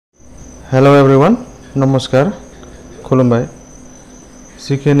Hello everyone, Namaskar, Khulumbai.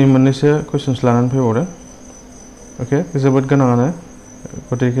 GK ni मोननैसो questions लानानै फैबावदों. Okay, जोबोद गोनाङानो.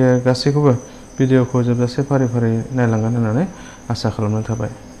 गतिके गासैखौबो भिडिअखौ जोबजासे फारि-फारि नायलांगोन होननानै आसा खालामनाय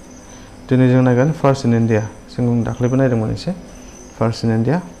थाबाय. दिनै जों नायगोन फार्स्ट इन इन्डिया. जों दाख्लैबो नायदोंमोन एसे. फार्स्ट इन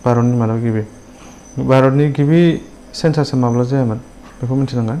इन्डिया, भारतनि मादाव गिबि. भारतनि गिबि सेन्सासआ माब्ला जायामोन? बेखौ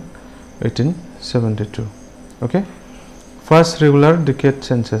मिथिनांगोन. 1872. Okay? First regular decade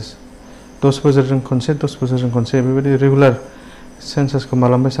census. 10 बोसोरजों खनसे बेबायदि रेगुलार सेन्सासखौ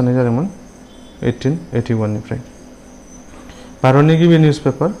मालानिफ्राय साननाय जादोंमोन 1881 निफ्राय भारतनि गिबि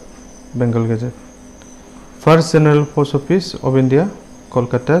newspaper Bengal gazette first general post office of India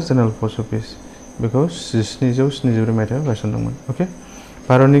Kolkata general post office बेखौ 1772 मायथाइयाव गायसनदोंमोन ओके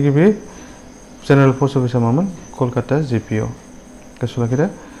भारतनि गिबि जेनेरेल पोस्ट अफिसआ मामोन कलकाता जीपीओ गोसोआव लाखिदो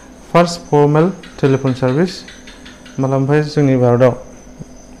फार्स्ट फर्मेल टेलिफन सार्भिस मालानिफ्राय जोंनि भारतआव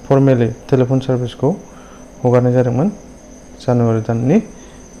फर्मेलि टेलिफन सार्भिसखौ हगारनाय जादोंमोन जानुवारि दाननि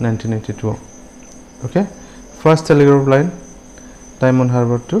 1982 okay first telegraph line diamond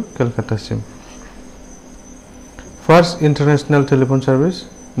harbour to कलकातासिम first international telephone service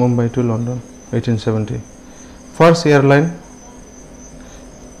Mumbai to London 1870 first airline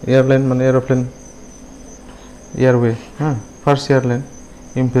माने aeroplane airway first airline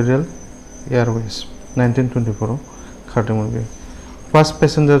imperial Airways 1924 खारदोंमोन बे first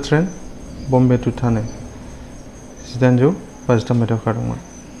passenger train Bombay to थाने 1853 मायथाइयाव खारदोंमोन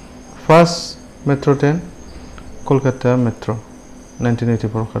first metro train Kolkata metro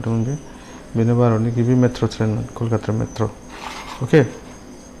 1984 खारदोंमोन बेनो भारतनि गिबि metro ट्रेनमोन Kolkata metro okay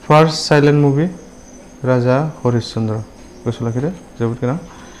first silent movie राजा हरिश्चंद्र गोसोआव लाखिदो जोबोद गोनां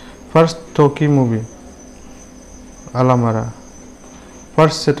first टकी movie आलामारा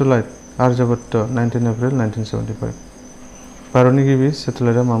first satellite Aryabhata 19 April 1975 भारतनि गिबि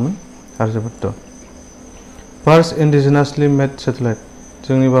सेटेलाइटआ मामोन आर्यभट्ट फर्स्ट इंडिजिनासलि मेड सेटेलाइट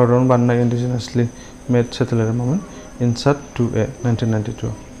जोंनि भारतआव बानायनाय इंडिजिनासलि मेड सेटेलाइटआ मामोन इनसाट 2A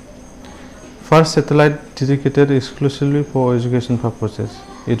 1992 first satellite dedicated exclusively for education purposes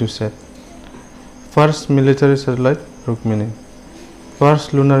EduSat first military satellite Rukmini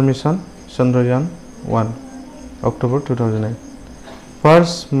first lunar mission Chandrayaan 1 October 2008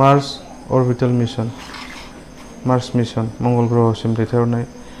 first Mars orbital mission Mars mission मंगल ग्रहसिम दैथायहरनाय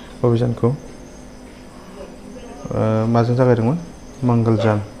अभियानखौ माजों जागायदोंमोन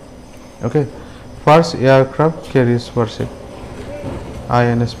Mangalyaan okay first aircraft carriers warship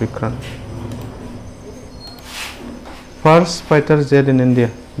INS Vikrant first fighter jet in India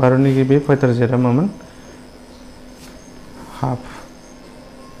भारतनि गिबि fighter जेटआ मामोन half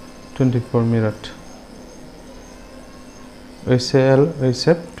 24 Mirat HAL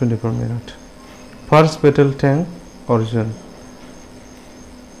 24 Mirat first battle tank Arjun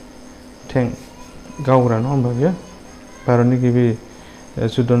tank गावग्रा नङा होमबा बेयो भारतनि गिबि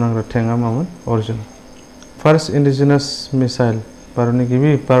जुद्ध नांग्रा टैंकआ मामोन अर्जुन फर्स्ट इंडिजिनास मिसाइल भारतनि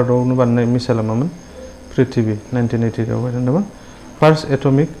गिबि भारतआवनो बानायनाय मिसाइलआ मामोन पृथ्वी 1980 आव बानायदोंमोन फर्स्ट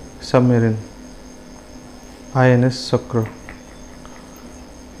एटमिक सबमेरिन INS चक्र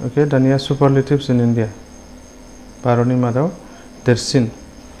ओके दानिया सुपारलेटिव्स इन इंडिया भारतनि मादाव देरसिन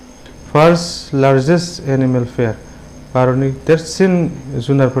फर्स्ट लार्जेस्ट एनिमल फेयर भारतनि देरसिन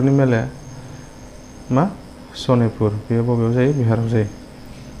जुनारफोरनि मेलाया मा सनितपुर बेयो बबेयाव जायो बिहाराव जायो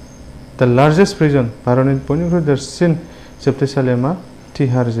द लार्जेस्ट प्रिजन भारतनि बयनिख्रुइ देरसिन जोबथेसालिया मा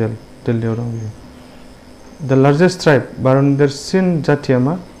तिहार जेल दिल्लीयाव दं बेयो द लार्जेस्ट ट्राइब भारतनि देरसिन जातिया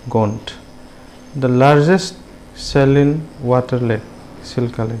मा gunned the largest salient water lake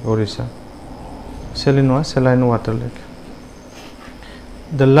Chilka lake Odisha salient नङा saline water lake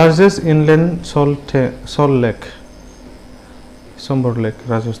The largest inland salt lake, Sombor Lake,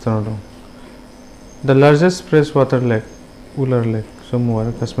 Rajasthan. The largest freshwater lake, Ular Lake, Jammu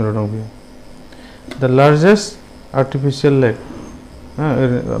and Kashmir. The largest artificial lake,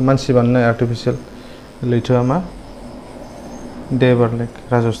 Mansi banai artificial lake, Devar Lake,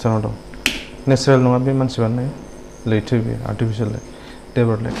 Rajasthan. Natural no be Mansi banai lake, artificial lake,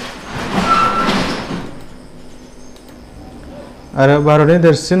 Devar Lake. आरो भारतनि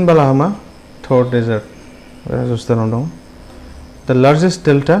देरसिन बालाहामा थर dessert राजस्थानाव दं the largest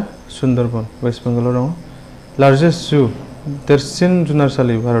delta Sundarban waste बेंगलाव दं largest जू देरसिन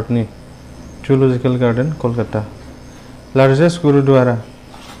जुनारसालि भारतनि zoological garden Kolkata largest gurdwara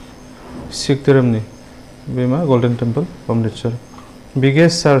Sikh धोरोमनि बे मा golden temple Amritsar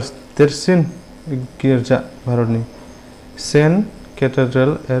biggest church देरसिन गिर्जा भारतनि सेन्ट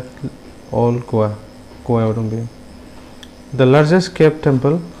कैथेड्रल एट ओल्ड गोवायाव दं बे The largest cave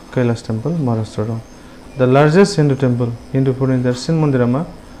temple, Kailash temple, Maharashtra. The largest Hindu temple, Hindu for in the Sin Mandirama,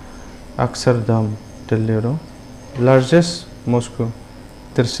 Akshardham दिल्लीयाव दं लार्जेस्ट मस्क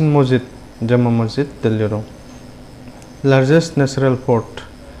देरसिन मस्जिद जामा मस्जिद दिल्लीयाव दं लार्जेस्ट नेचुरेल पर्ट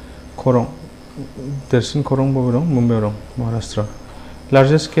खरं देरसिन खरं बबे दं मुम्बाइआव दं महाराष्ट्र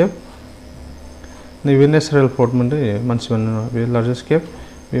लार्जेस्ट केप नैबे नेचुरेल पर्ट मोनदों मानसिफोरनो नङा बे लार्जेस्ट केप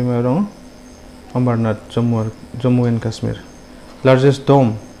बे मायाव दं अमरनाथ जम्मु एन्ड काश्मीर लार्जेस्ट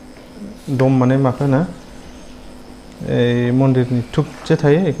दम माने माखो होनो मन्दिरनि थुबसे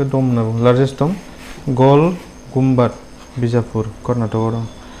थायो बेखौ दम होनना बुङो लार्जेस्ट दम गल गुम्बाद बिजापुर कर्नाटकआव दं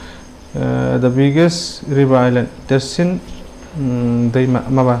द बिगेस्ट रिभार आइलेन्ड देरसिन दैमा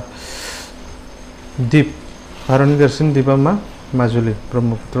माबा दिप भारतनि देरसिन दिपा मा माजुलि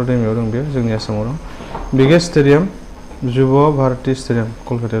ब्रह्मपुत्र दैमायाव दं बेयो जोंनि आसामाव दं बिगेस्ट स्टेडियाम जुब भारती स्टेडियाम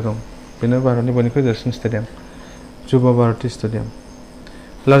कलकातायाव दं बेनो भारतनि बयनिख्रुइ देरसिन स्टेडियाम जुब भारती स्टेडियाम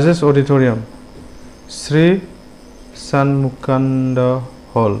लार्जेस्ट अडिटोरियाम श्री सानमुकान्द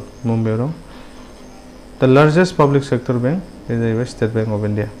हल मुम्बाइआव दं the largest public sector bank बे जाहैबाय state bank of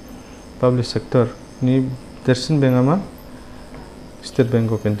India public सेक्टरनि देरसिन बेंकआ मा state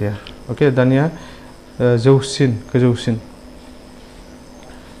bank of India okay दानिया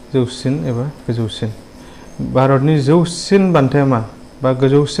गोजौसिन एबा गोजौसिन भारतनि जौसिन बान्थाया मा बा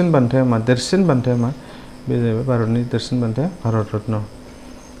गोजौसिन बान्थाया मा देरसिन बान्थाया मा बे जाहैबाय भारतनि देरसिन बान्थाया भारत रत्न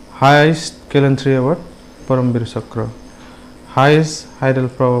हाइस्ट गेलेन्ट्रि एवार्ड परमवीर चक्र heist hydel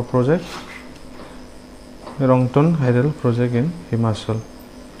power project रंगटन hydel project in Himachal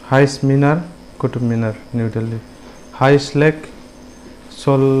heist Minar Qutub Minar new Delhi heist lake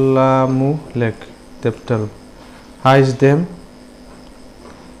सोलामू lake देवतल heist dam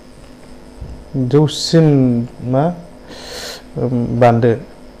जौसिन मा बान्दो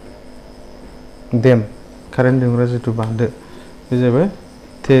डेम कारेन्ट दिहुनग्रा जिथु बान्दो बे जाबाय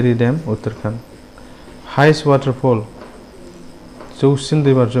तेरी डैम उत्तराखंड हाइस्ट वाटरफॉल जौसिन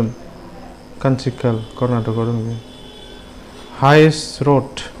दैबाज्रुम कांचीकाल कर्नाटकआव दं बे हाइस्ट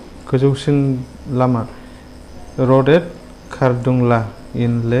रोड गोजौसिन लामा रोड एट खारदुंला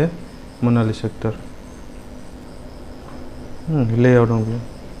इन ले मनाली सेक्टर लेआव दं बे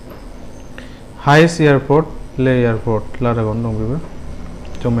हाइस्ट एयारपोर्ट ले एयारपोर्ट लादाखआवनो दं बेबो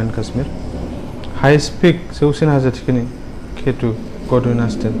Jammu end Kashmir highest peak जौसिन हाजो थिखिनि K2 Godwin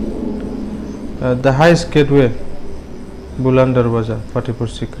Austen the highest gateway बुलान दरवाजा फातेहपुर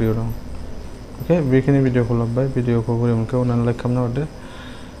सिक्रियाव दं ओके बेखिनि भिडिअखौ लाबोबाय भिडिअखौ बोरै मोनखो अननानै लाइक खालामना हरदो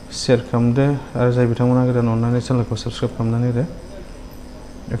शेयार खालामदो आरो जाय बिथांमोना गोदान अननानै चेनेलखौ साबस्क्राइब खालामनानै होदो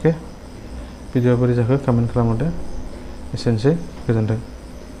ओके भिडिअआ बोरै जाखो कमेन्ट खालामहरदो एसेनोसै गोजोन्थों